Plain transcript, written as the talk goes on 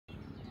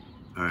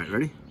All right,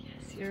 ready?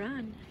 Yes, you're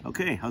on.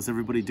 Okay, how's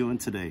everybody doing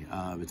today?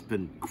 It's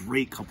been a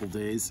great couple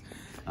days.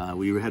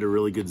 We had a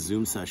really good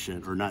Zoom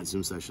session, or not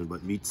Zoom session,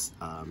 but meets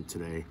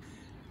today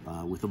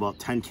with about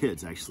 10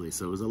 kids actually.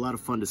 So it was a lot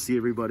of fun to see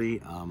everybody.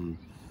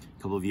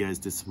 A couple of you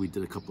guys we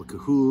did a couple of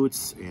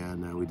Kahoots,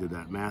 and we did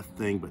that math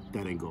thing, but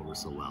that didn't go over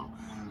so well.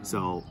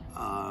 So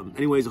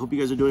anyways, I hope you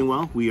guys are doing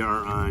well. We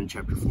are on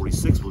chapter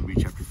 46. We'll be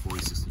chapter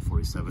 46 and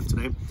 47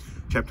 today.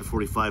 Chapter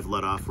 45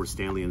 led off where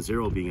Stanley and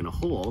Zero being in a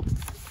hole,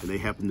 and they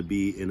happened to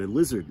be in a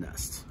lizard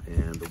nest.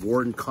 And the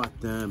warden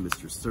caught them,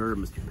 Mr. Sir,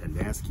 Mr.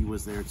 Pendanski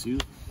was there too.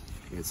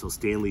 And so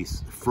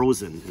Stanley's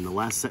frozen, and the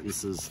last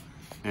sentences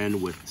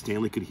end with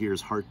Stanley could hear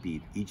his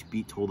heartbeat. Each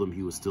beat told him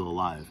he was still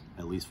alive,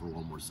 at least for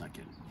one more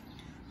second.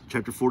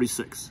 Chapter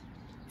 46,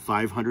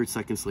 500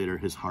 seconds later,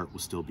 his heart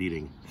was still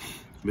beating.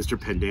 Mr.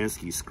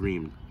 Pendanski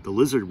screamed. The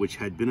lizard, which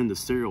had been in the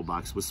cereal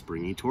box, was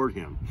springing toward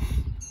him.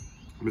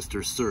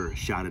 Mr. Sir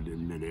shouted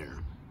in midair.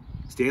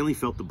 Stanley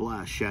felt the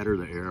blast shatter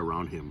the air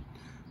around him.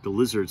 The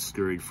lizard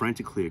scurried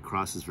frantically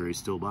across his very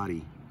still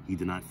body. He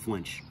did not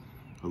flinch.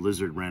 A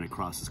lizard ran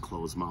across his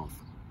closed mouth.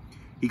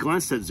 He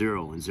glanced at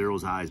Zero, and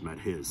Zero's eyes met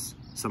his.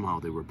 Somehow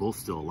they were both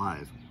still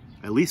alive,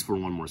 at least for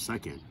one more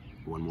second,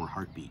 one more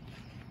heartbeat.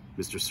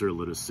 Mr. Sir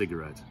lit a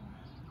cigarette.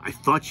 I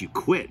thought you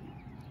quit,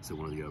 said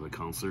one of the other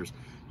counselors.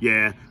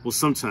 Yeah, well,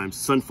 sometimes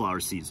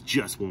sunflower seeds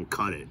just won't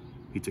cut it.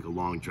 He took a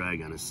long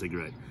drag on his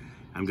cigarette.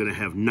 I'm gonna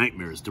have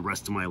nightmares the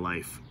rest of my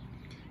life.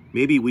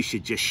 Maybe we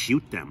should just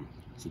shoot them,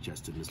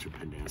 suggested Mr.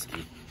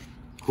 Pendanski.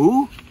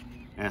 Who?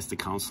 Asked the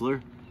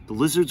counselor. The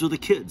lizards or the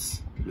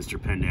kids? Mr.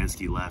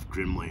 Pendanski laughed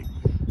grimly.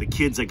 The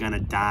kids are gonna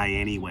die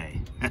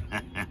anyway.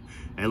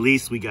 At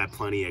least we got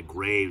plenty of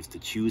graves to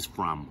choose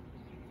from.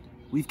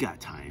 We've got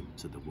time,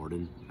 said the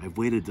warden. I've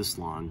waited this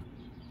long.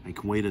 I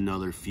can wait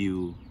another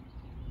few.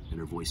 And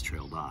her voice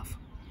trailed off.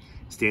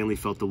 Stanley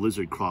felt the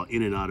lizard crawl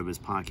in and out of his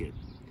pocket.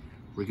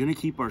 We're gonna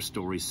keep our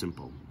story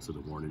simple, said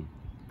the warden.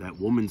 That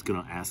woman's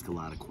gonna ask a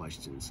lot of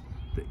questions.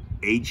 The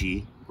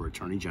AG, or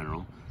Attorney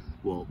General,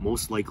 will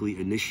most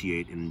likely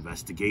initiate an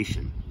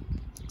investigation.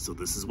 So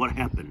this is what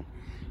happened.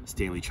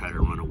 Stanley tried to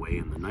run away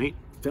in the night,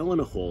 fell in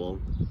a hole,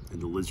 and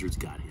the lizards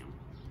got him.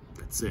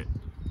 That's it.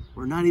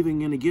 We're not even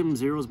gonna give him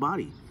Zero's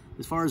body.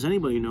 As far as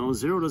anybody knows,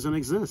 Zero doesn't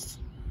exist.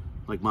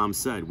 Like Mom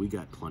said, we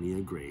got plenty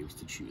of graves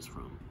to choose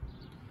from.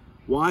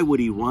 Why would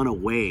he run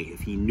away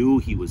if he knew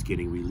he was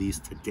getting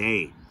released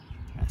today?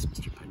 Asked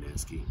Mr.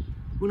 Pendanski.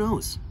 Who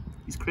knows?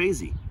 He's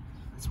crazy.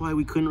 That's why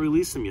we couldn't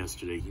release him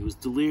yesterday. He was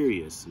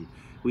delirious, and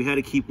we had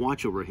to keep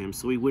watch over him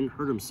so he wouldn't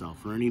hurt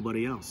himself or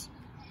anybody else.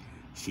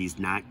 She's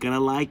not gonna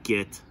like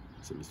it,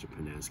 said Mr.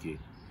 Pendanski.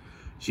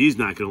 She's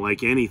not gonna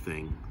like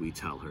anything, we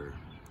tell her,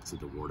 said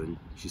the warden.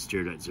 She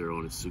stared at Zero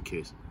in his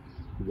suitcase.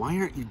 Why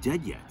aren't you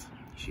dead yet?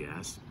 She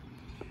asked.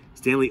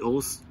 Stanley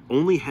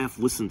only half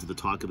listened to the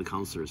talk of the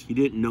counselors. He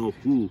didn't know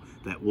who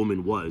that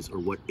woman was or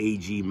what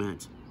AG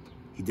meant.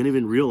 He didn't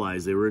even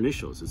realize they were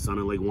initials. It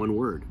sounded like one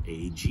word,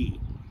 AG.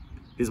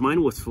 His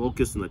mind was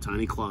focused on the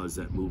tiny claws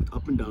that moved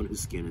up and down his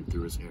skin and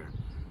through his hair.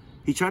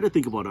 He tried to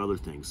think about other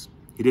things.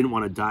 He didn't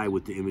want to die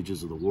with the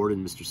images of the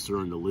warden, Mr. Sir,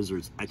 and the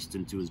lizards etched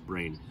into his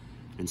brain.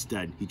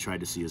 Instead, he tried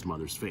to see his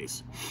mother's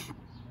face.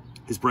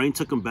 His brain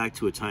took him back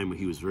to a time when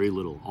he was very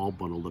little, all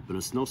bundled up in a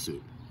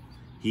snowsuit.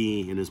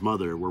 He and his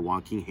mother were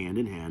walking hand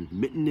in hand,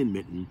 mitten in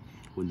mitten,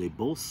 when they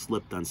both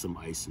slipped on some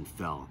ice and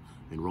fell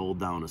and rolled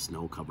down a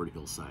snow-covered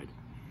hillside.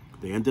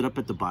 They ended up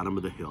at the bottom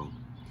of the hill.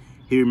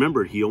 He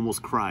remembered he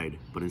almost cried,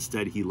 but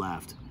instead he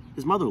laughed.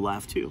 His mother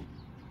laughed too.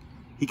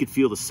 He could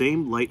feel the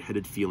same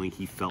light-headed feeling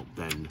he felt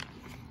then.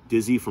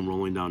 Dizzy from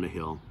rolling down the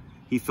hill,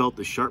 he felt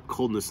the sharp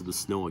coldness of the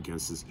snow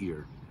against his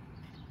ear.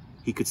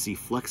 He could see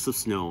flecks of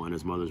snow on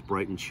his mother's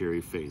bright and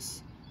cheery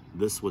face.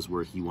 This was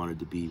where he wanted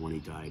to be when he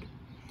died.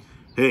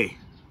 Hey,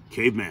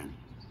 caveman,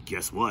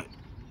 guess what?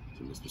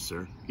 Said Mr.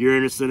 Sir. You're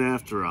innocent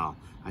after all.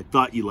 I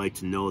thought you'd like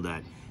to know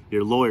that.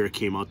 Your lawyer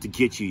came out to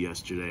get you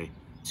yesterday.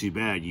 Too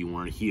bad you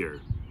weren't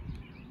here.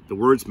 The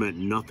words meant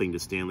nothing to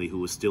Stanley, who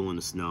was still in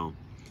the snow.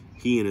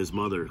 He and his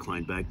mother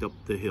climbed back up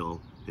the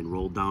hill and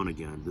rolled down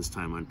again, this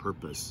time on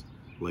purpose.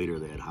 Later,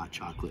 they had hot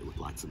chocolate with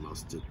lots of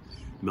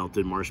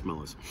melted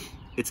marshmallows.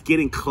 It's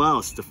getting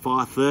close to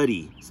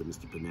 4:30, said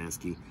Mr.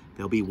 Pendanski.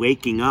 They'll be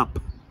waking up.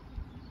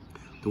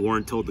 The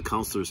warden told the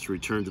counselors to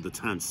return to the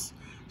tents.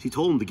 She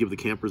told them to give the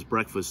campers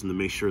breakfast and to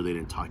make sure they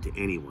didn't talk to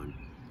anyone.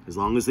 As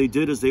long as they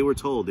did as they were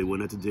told, they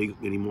wouldn't have to dig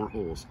any more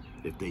holes.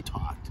 If they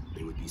talked,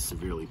 they would be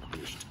severely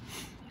punished.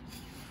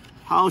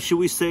 How should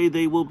we say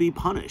they will be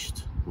punished?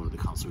 One of the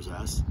counselors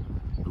asked.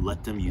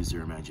 Let them use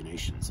their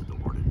imagination, said the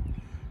warden.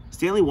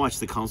 Stanley watched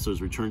the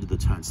counselors return to the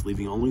tents,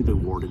 leaving only the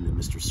warden and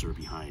Mr. Sir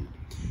behind.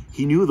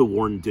 He knew the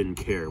warden didn't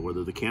care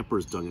whether the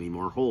campers dug any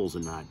more holes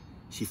or not.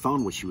 She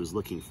found what she was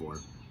looking for.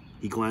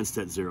 He glanced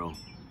at Zero.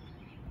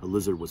 A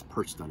lizard was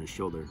perched on his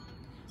shoulder.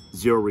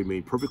 Zero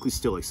remained perfectly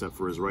still except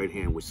for his right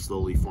hand, which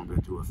slowly formed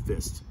into a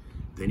fist.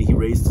 Then he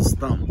raised his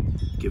thumb,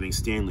 giving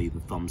Stanley the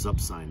thumbs up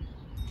sign.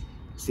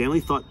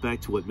 Stanley thought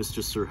back to what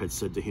Mr. Sir had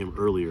said to him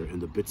earlier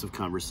and the bits of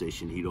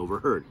conversation he'd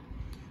overheard.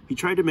 He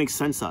tried to make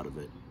sense out of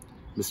it.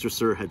 Mr.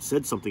 Sir had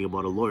said something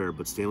about a lawyer,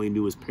 but Stanley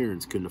knew his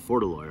parents couldn't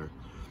afford a lawyer.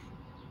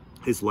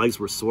 His legs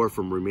were sore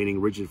from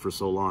remaining rigid for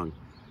so long.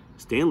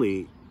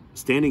 Stanley,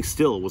 standing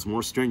still, was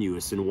more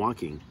strenuous than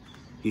walking.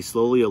 He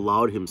slowly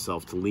allowed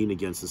himself to lean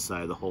against the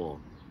side of the hole.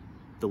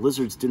 The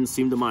lizards didn't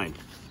seem to mind.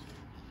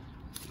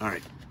 All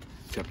right,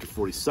 chapter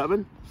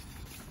 47.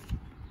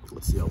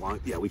 Let's see how long.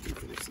 Yeah, we can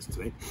finish this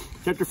today.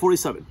 Chapter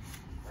 47.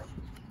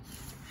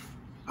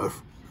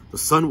 The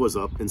sun was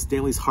up, and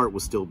Stanley's heart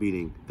was still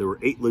beating. There were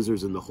 8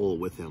 lizards in the hole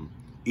with him.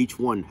 Each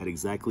one had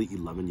exactly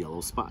 11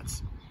 yellow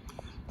spots.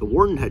 The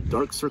warden had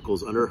dark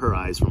circles under her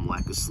eyes from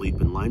lack of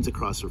sleep and lines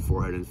across her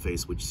forehead and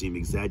face which seemed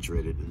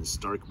exaggerated in the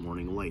stark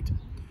morning light.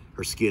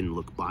 Her skin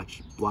looked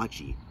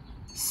blotchy.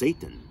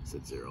 Satan,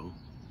 said Zero.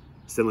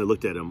 Stanley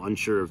looked at him,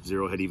 unsure if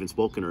Zero had even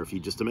spoken or if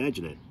he'd just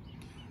imagined it.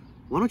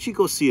 Why don't you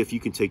go see if you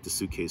can take the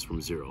suitcase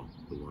from Zero,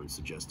 the warden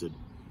suggested.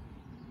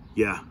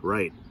 Yeah,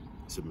 right,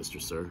 said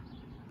Mr. Sir.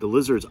 The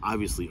lizards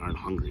obviously aren't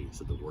hungry,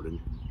 said the warden.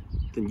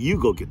 Then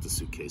you go get the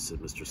suitcase, said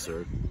Mr.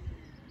 Sir.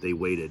 They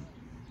waited.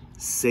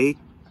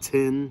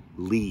 Satan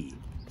Lee,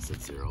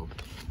 said Zero.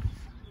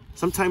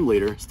 Sometime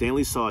later,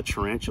 Stanley saw a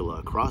tarantula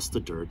across the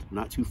dirt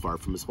not too far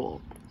from his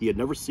hole. He had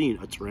never seen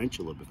a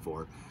tarantula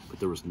before, but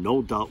there was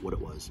no doubt what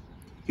it was.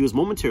 He was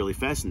momentarily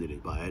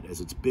fascinated by it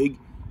as its big,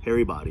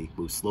 hairy body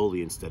moved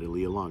slowly and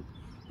steadily along.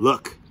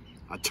 Look,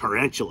 a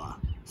tarantula,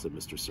 said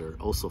Mr. Sir,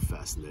 also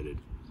fascinated.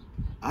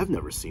 I've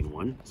never seen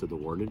one, said the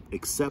warden,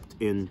 except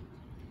in...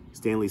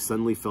 Stanley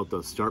suddenly felt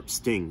a sharp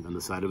sting on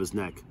the side of his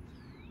neck.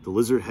 The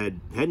lizard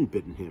hadn't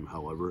bitten him,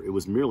 however. It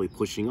was merely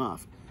pushing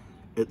off.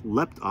 It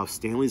leapt off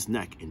Stanley's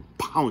neck and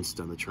pounced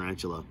on the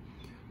tarantula.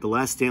 The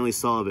last Stanley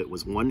saw of it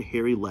was one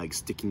hairy leg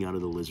sticking out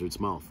of the lizard's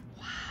mouth.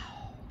 Wow.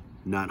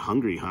 Not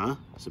hungry, huh?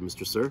 said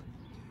Mr. Sir.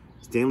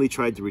 Stanley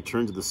tried to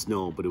return to the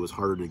snow, but it was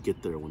harder to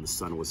get there when the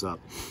sun was up.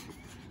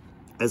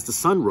 As the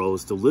sun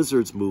rose, the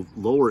lizards moved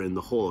lower in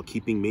the hole,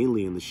 keeping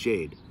mainly in the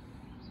shade.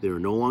 They were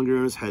no longer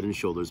on his head and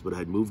shoulders, but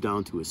had moved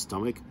down to his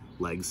stomach,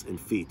 legs, and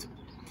feet.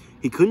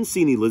 He couldn't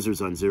see any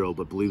lizards on Zero,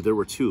 but believed there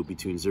were 2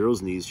 between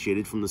Zero's knees,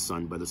 shaded from the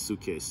sun by the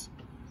suitcase.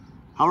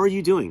 How are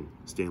you doing?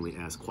 Stanley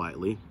asked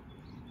quietly.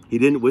 He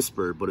didn't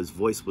whisper, but his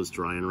voice was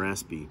dry and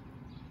raspy.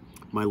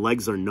 My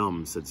legs are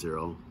numb, said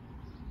Zero.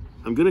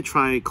 I'm going to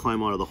try and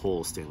climb out of the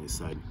hole, Stanley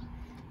said.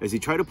 As he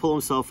tried to pull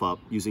himself up,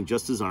 using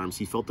just his arms,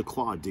 he felt the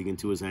claw dig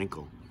into his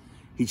ankle.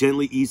 He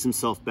gently eased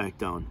himself back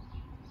down.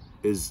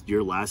 Is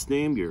your last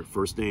name your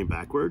first name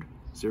backward?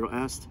 Zero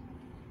asked.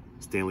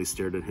 Stanley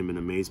stared at him in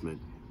amazement.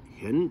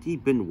 Had he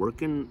been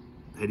working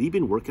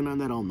on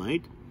that all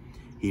night?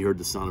 He heard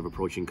the sound of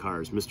approaching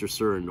cars. Mr.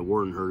 Sir and the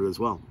warden heard it as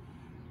well.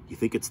 You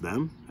think it's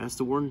them? Asked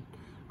the warden.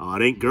 Oh,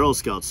 it ain't Girl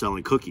Scouts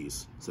selling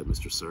cookies, said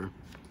Mr. Sir.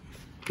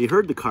 He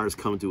heard the cars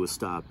come to a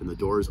stop and the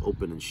doors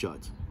open and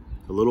shut.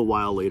 A little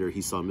while later,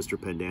 he saw Mr.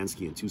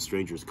 Pendanski and 2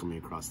 strangers coming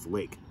across the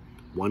lake.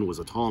 One was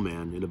a tall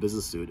man in a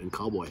business suit and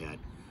cowboy hat.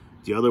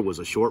 The other was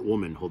a short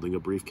woman holding a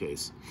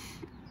briefcase.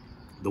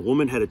 The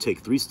woman had to take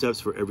 3 steps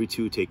for every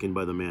 2 taken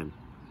by the man.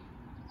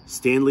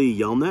 Stanley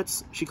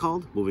Yelnats, she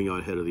called, moving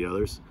out ahead of the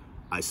others.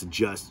 I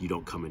suggest you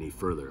don't come any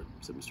further,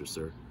 said Mr.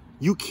 Sir.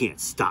 You can't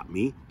stop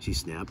me, she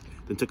snapped,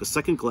 then took a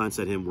second glance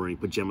at him wearing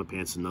pajama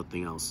pants and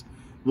nothing else.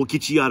 We'll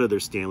get you out of there,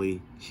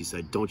 Stanley, she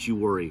said. Don't you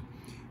worry.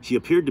 She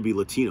appeared to be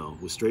Latino,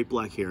 with straight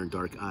black hair and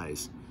dark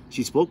eyes.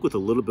 She spoke with a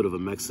little bit of a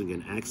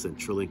Mexican accent,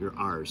 trilling her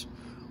R's.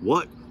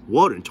 What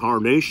in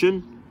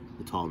tarnation?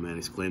 The tall man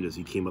exclaimed as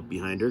he came up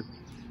behind her.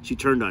 She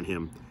turned on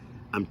him.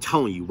 I'm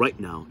telling you right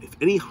now, if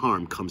any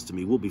harm comes to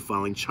me, we'll be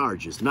filing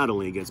charges, not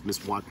only against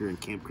Miss Walker and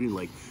Camp Green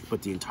Lake,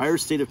 but the entire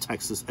state of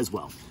Texas as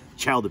well.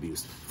 Child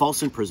abuse,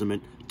 false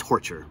imprisonment,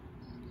 torture.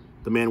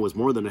 The man was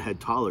more than a head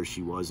taller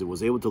she was and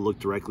was able to look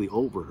directly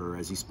over her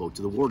as he spoke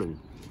to the warden.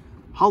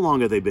 How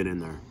long have they been in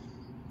there?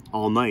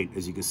 All night,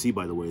 as you can see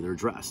by the way they're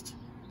dressed.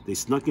 They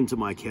snuck into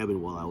my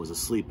cabin while I was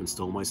asleep and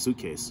stole my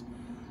suitcase.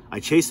 I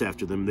chased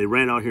after them. They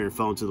ran out here and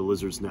fell into the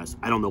lizard's nest.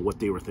 I don't know what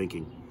they were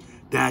thinking.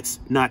 That's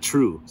not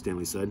true,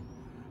 Stanley said.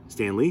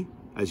 Stanley,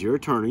 as your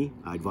attorney,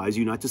 I advise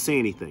you not to say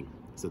anything,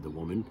 said the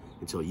woman,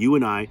 until you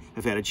and I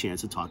have had a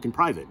chance to talk in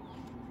private.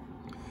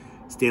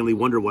 Stanley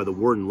wondered why the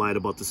warden lied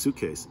about the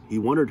suitcase. He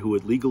wondered who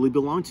it legally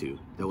belonged to.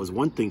 That was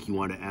one thing he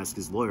wanted to ask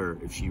his lawyer,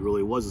 if she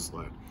really was his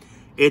lawyer.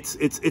 It's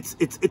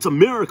a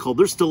miracle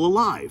they're still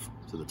alive,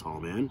 said the tall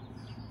man.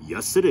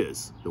 Yes, it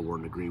is, the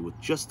warden agreed with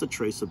just a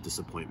trace of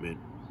disappointment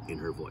in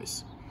her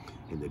voice.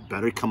 And they'd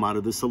better come out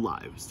of this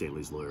alive,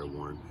 Stanley's lawyer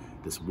warned.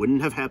 This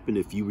wouldn't have happened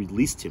if you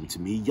released him to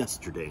me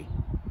yesterday.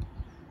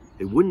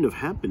 It wouldn't have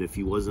happened if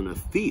he wasn't a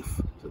thief,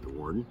 said the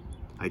warden.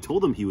 I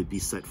told him he would be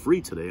set free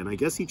today, and I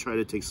guess he tried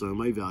to take some of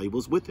my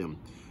valuables with him.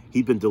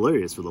 He'd been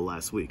delirious for the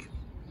last week.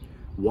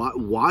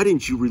 Why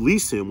didn't you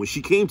release him when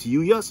she came to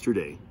you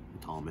yesterday?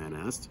 The tall man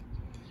asked.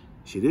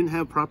 She didn't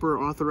have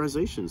proper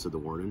authorization, said the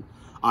warden.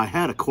 I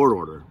had a court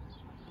order.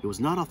 It was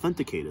not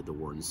authenticated, the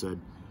warden said.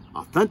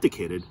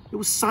 Authenticated? It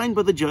was signed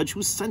by the judge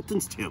who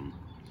sentenced him.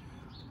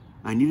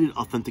 I needed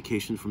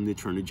authentication from the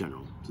Attorney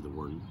General, said the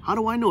warden. How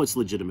do I know it's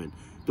legitimate?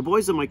 The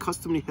boys in my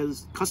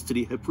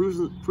custody have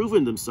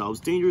proven themselves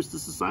dangerous to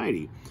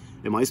society.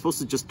 Am I supposed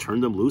to just turn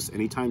them loose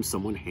anytime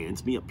someone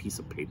hands me a piece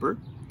of paper?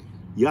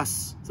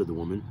 Yes, said the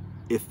woman,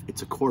 if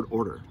it's a court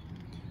order.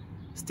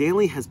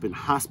 Stanley has been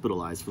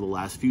hospitalized for the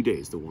last few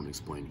days, the woman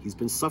explained. He's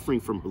been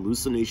suffering from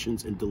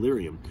hallucinations and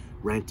delirium,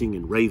 ranting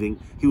and raving.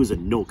 He was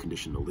in no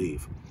condition to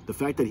leave. The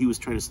fact that he was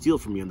trying to steal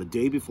from me on the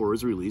day before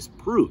his release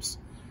proves.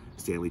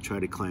 Stanley tried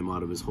to climb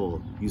out of his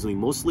hole, using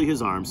mostly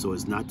his arms so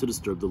as not to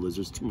disturb the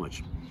lizards too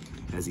much.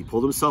 As he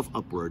pulled himself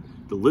upward,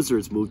 the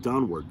lizards moved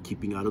downward,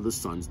 keeping out of the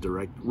sun's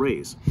direct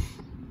rays.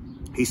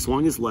 He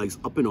swung his legs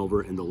up and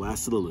over, and the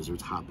last of the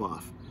lizards hopped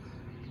off.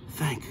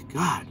 Thank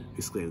God,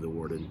 exclaimed the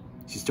warden.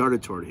 She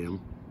started toward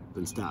him,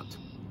 then stopped.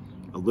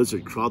 A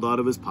lizard crawled out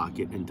of his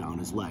pocket and down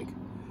his leg.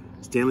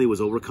 Stanley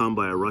was overcome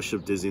by a rush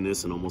of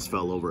dizziness and almost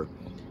fell over.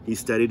 He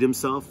steadied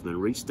himself, then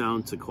reached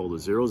down to hold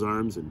Zero's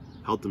arms and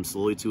helped him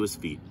slowly to his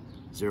feet.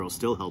 Zero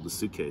still held the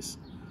suitcase.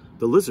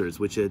 The lizards,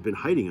 which had been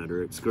hiding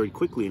under it, scurried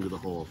quickly into the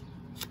hole.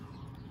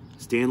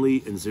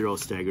 Stanley and Zero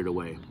staggered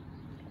away.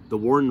 The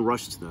warden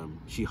rushed to them.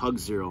 She hugged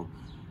Zero.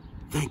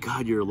 Thank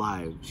God you're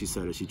alive, she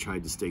said as she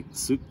tried to take the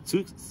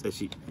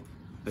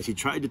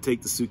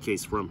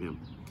suitcase from him.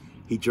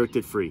 He jerked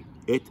it free.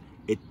 It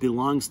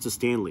belongs to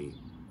Stanley,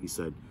 he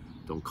said.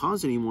 Don't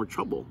cause any more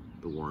trouble,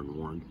 the warden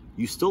warned.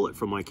 You stole it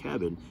from my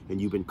cabin,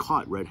 and you've been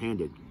caught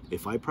red-handed.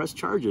 If I press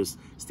charges,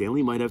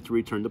 Stanley might have to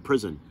return to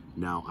prison.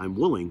 Now, I'm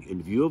willing,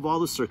 in view of all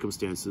the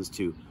circumstances,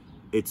 to...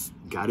 It's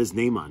got his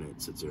name on it,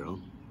 said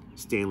Zero.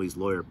 Stanley's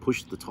lawyer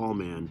pushed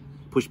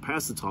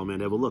past the tall man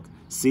to have a look.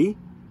 See?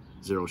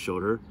 Zero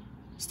showed her.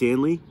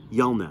 Stanley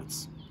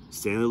Yelnats.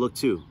 Stanley looked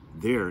too.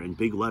 There, in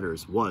big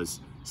letters, was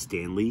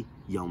Stanley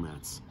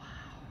Yelnats. Wow.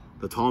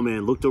 The tall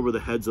man looked over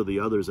the heads of the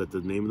others at the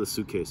name of the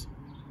suitcase.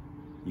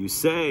 You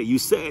say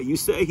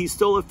he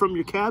stole it from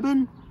your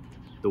cabin?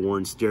 The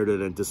warden stared at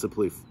it in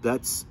disbelief.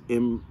 That's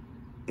imp.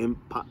 She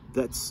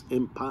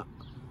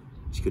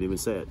couldn't even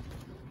say it.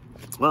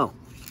 Well.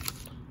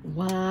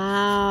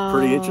 Wow.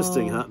 Pretty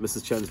interesting, huh?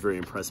 Mrs. Chen's very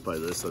impressed by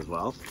this as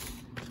well.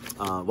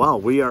 Wow,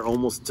 we are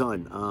almost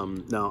done.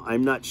 Now,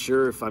 I'm not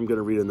sure if I'm going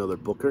to read another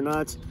book or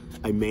not.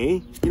 I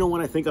may. You know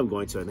what? I think I'm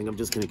going to. I think I'm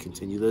just going to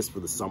continue this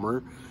for the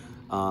summer.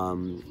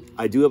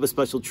 I do have a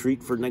special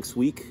treat for next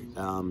week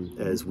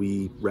as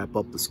we wrap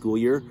up the school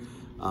year.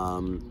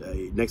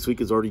 Next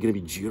week is already going to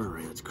be June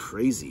already. That's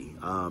crazy.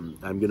 I'm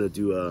going to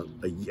do a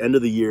end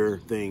of the year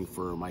thing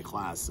for my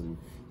class, and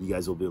you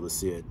guys will be able to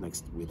see it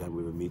next week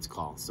with a Meets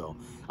call. So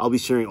I'll be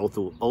sharing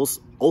also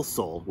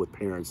with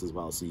parents as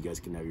well, so you guys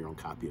can have your own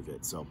copy of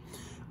it. So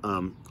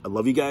I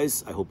love you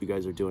guys. I hope you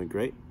guys are doing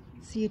great.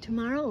 See you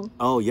tomorrow.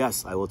 Oh,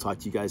 yes. I will talk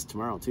to you guys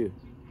tomorrow, too.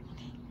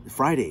 Okay.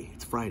 Friday.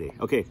 It's Friday.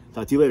 Okay.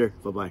 Talk to you later.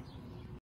 Bye-bye.